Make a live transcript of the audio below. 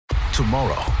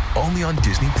tomorrow, only on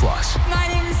Disney+. My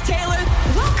name is Taylor.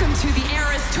 Welcome to the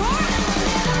Eras Tour.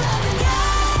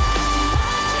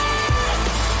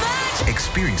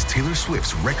 Experience Taylor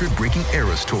Swift's record-breaking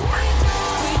Eras Tour.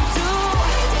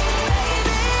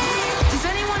 Does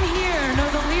anyone here know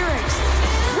the lyrics?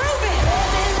 Prove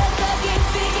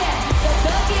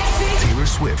it! Taylor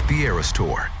Swift, The Eras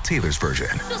Tour, Taylor's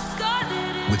version,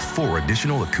 with 4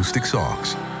 additional acoustic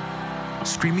songs.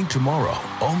 Streaming tomorrow,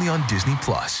 only on Disney+.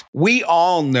 We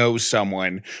all know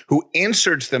someone who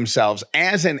inserts themselves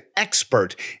as an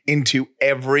expert into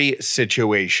every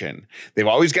situation. They've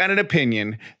always got an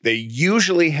opinion. They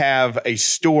usually have a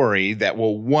story that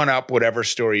will one-up whatever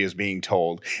story is being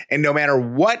told. And no matter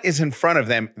what is in front of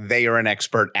them, they are an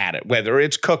expert at it, whether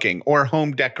it's cooking or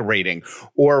home decorating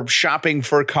or shopping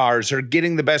for cars or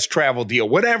getting the best travel deal,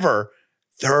 whatever,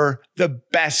 they're the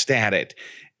best at it.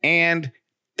 And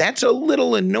that's a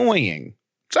little annoying.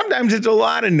 Sometimes it's a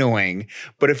lot annoying.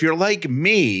 But if you're like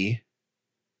me,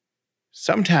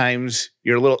 sometimes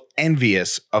you're a little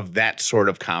envious of that sort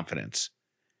of confidence.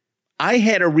 I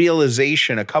had a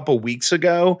realization a couple weeks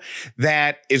ago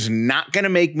that is not going to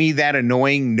make me that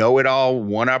annoying know-it-all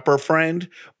one-upper friend,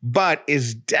 but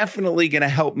is definitely going to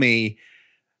help me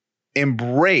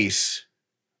embrace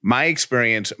my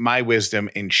experience, my wisdom,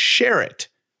 and share it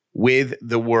with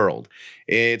the world.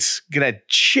 It's going to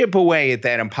chip away at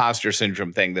that imposter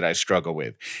syndrome thing that I struggle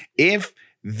with. If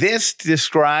this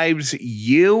describes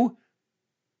you,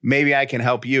 maybe I can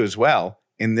help you as well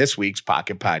in this week's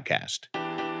Pocket Podcast.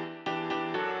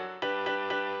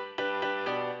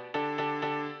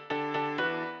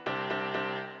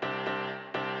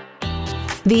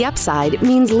 The Upside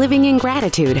means living in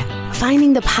gratitude,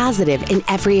 finding the positive in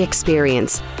every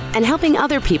experience, and helping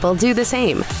other people do the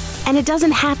same. And it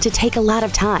doesn't have to take a lot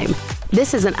of time.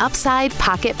 This is an Upside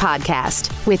Pocket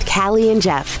Podcast with Callie and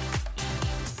Jeff.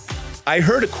 I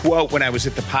heard a quote when I was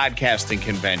at the podcasting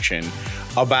convention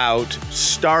about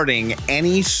starting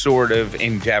any sort of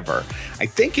endeavor. I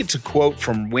think it's a quote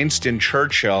from Winston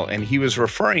Churchill, and he was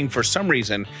referring for some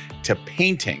reason to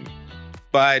painting.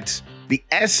 But the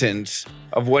essence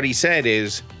of what he said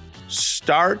is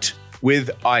start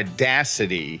with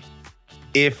audacity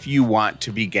if you want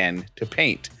to begin to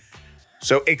paint.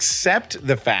 So accept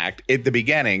the fact at the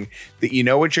beginning that you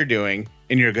know what you're doing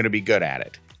and you're going to be good at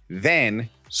it. Then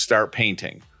start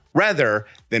painting rather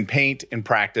than paint and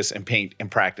practice and paint and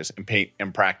practice and paint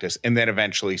and practice and then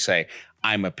eventually say,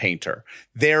 I'm a painter.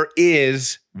 There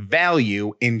is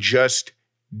value in just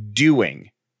doing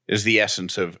is the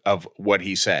essence of what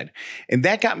he said. And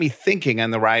that got me thinking on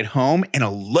the ride home, and a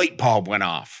light bulb went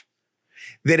off.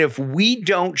 That if we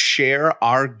don't share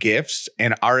our gifts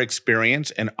and our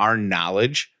experience and our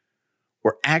knowledge,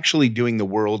 we're actually doing the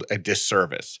world a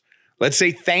disservice. Let's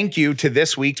say thank you to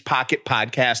this week's Pocket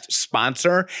Podcast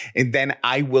sponsor, and then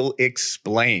I will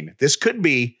explain. This could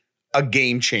be a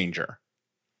game changer.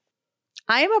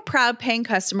 I am a proud paying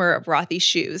customer of Rothy's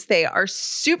shoes. They are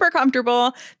super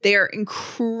comfortable. They are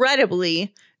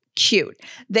incredibly cute.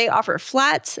 They offer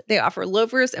flats, they offer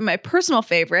loafers, and my personal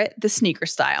favorite, the sneaker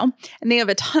style. And they have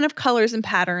a ton of colors and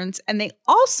patterns, and they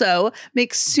also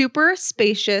make super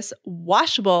spacious,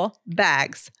 washable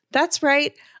bags. That's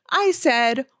right, I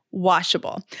said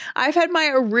washable. I've had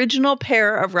my original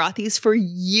pair of Rothy's for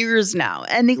years now,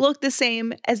 and they look the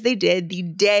same as they did the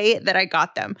day that I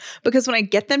got them. Because when I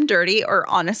get them dirty, or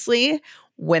honestly,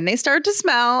 when they start to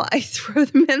smell, I throw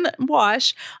them in the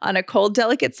wash on a cold,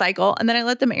 delicate cycle, and then I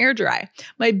let them air dry.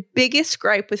 My biggest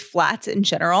gripe with flats in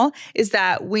general is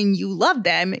that when you love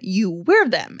them, you wear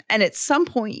them. And at some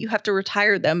point, you have to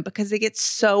retire them because they get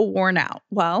so worn out.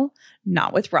 Well,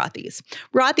 not with Rothy's.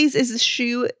 Rothy's is a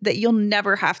shoe that you'll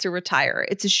never have to retire.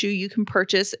 It's a shoe you can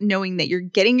purchase knowing that you're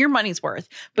getting your money's worth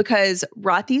because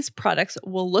Rothy's products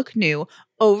will look new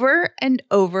over and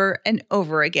over and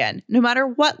over again, no matter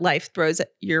what life throws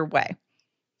your way.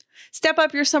 Step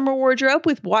up your summer wardrobe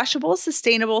with washable,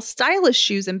 sustainable, stylish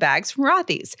shoes and bags from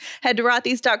Rothy's. Head to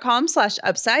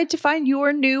rothys.com/upside to find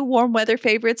your new warm weather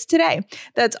favorites today.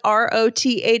 That's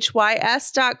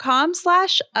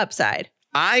rothys.com/upside.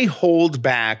 I hold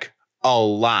back a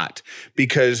lot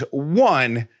because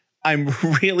one, I'm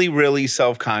really, really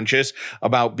self-conscious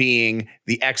about being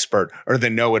the expert or the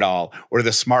know-it-all or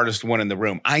the smartest one in the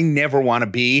room. I never want to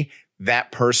be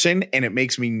that person, and it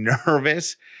makes me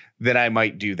nervous that I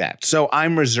might do that. So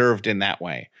I'm reserved in that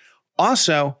way.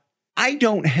 Also, I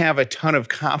don't have a ton of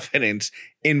confidence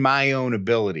in my own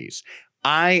abilities.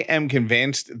 I am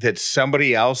convinced that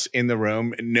somebody else in the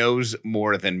room knows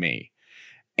more than me.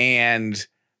 And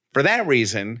for that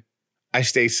reason, I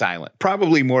stay silent,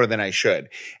 probably more than I should.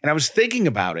 And I was thinking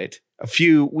about it a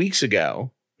few weeks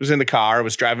ago was in the car. I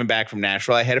was driving back from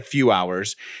Nashville. I had a few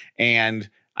hours, and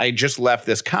I just left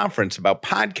this conference about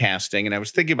podcasting, and I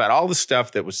was thinking about all the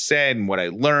stuff that was said and what I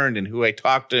learned and who I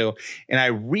talked to. And I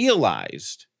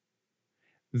realized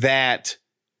that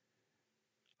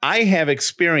I have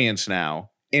experience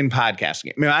now in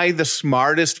podcasting. Am I the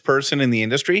smartest person in the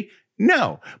industry?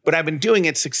 No, but I've been doing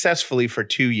it successfully for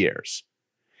 2 years.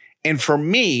 And for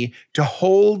me to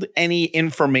hold any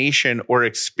information or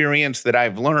experience that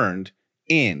I've learned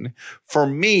in, for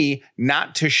me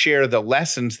not to share the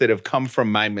lessons that have come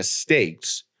from my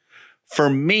mistakes, for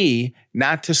me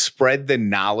not to spread the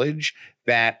knowledge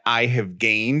that I have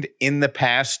gained in the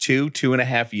past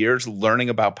 2.5 years learning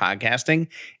about podcasting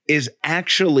is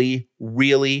actually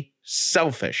really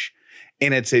selfish.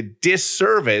 And it's a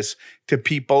disservice to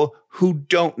people who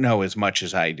don't know as much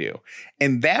as I do.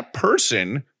 And that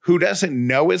person who doesn't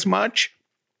know as much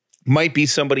might be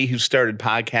somebody who started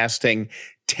podcasting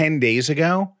 10 days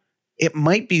ago. It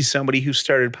might be somebody who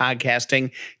started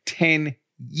podcasting 10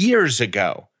 years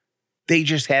ago. They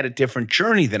just had a different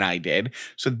journey than I did.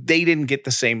 So they didn't get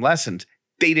the same lessons.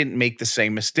 They didn't make the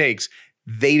same mistakes.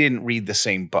 They didn't read the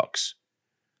same books.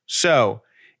 So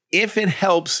if it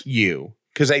helps you,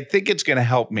 because I think it's going to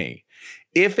help me,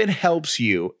 if it helps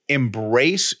you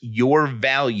embrace your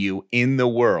value in the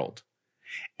world,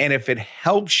 and if it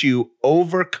helps you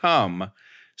overcome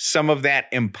some of that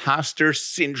imposter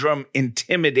syndrome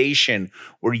intimidation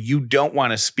where you don't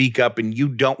want to speak up and you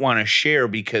don't want to share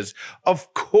because,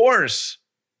 of course,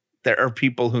 there are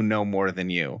people who know more than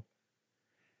you,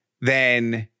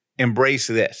 then embrace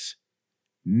this.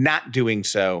 Not doing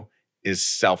so is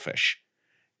selfish.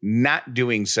 Not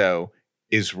doing so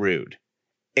is rude.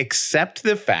 Accept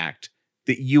the fact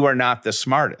that you are not the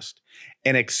smartest,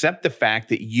 and accept the fact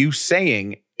that you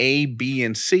saying A, B,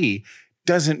 and C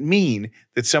doesn't mean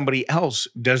that somebody else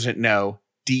doesn't know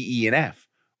D, E, and F,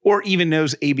 or even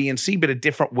knows A, B, and C, but a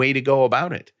different way to go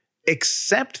about it.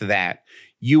 Accept that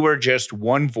you are just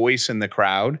one voice in the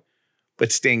crowd,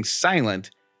 but staying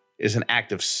silent is an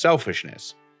act of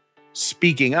selfishness.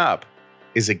 Speaking up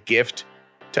is a gift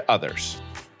to others.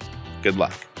 Good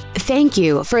luck. Thank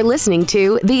you for listening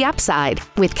to The Upside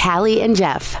with Callie and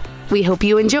Jeff. We hope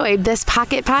you enjoyed this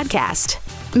Pocket Podcast.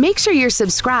 Make sure you're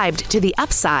subscribed to The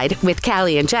Upside with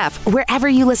Callie and Jeff wherever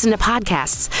you listen to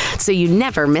podcasts so you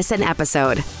never miss an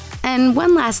episode. And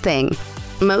one last thing.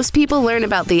 Most people learn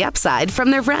about The Upside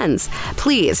from their friends.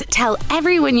 Please tell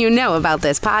everyone you know about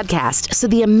this podcast so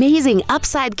the amazing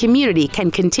Upside community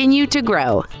can continue to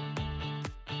grow.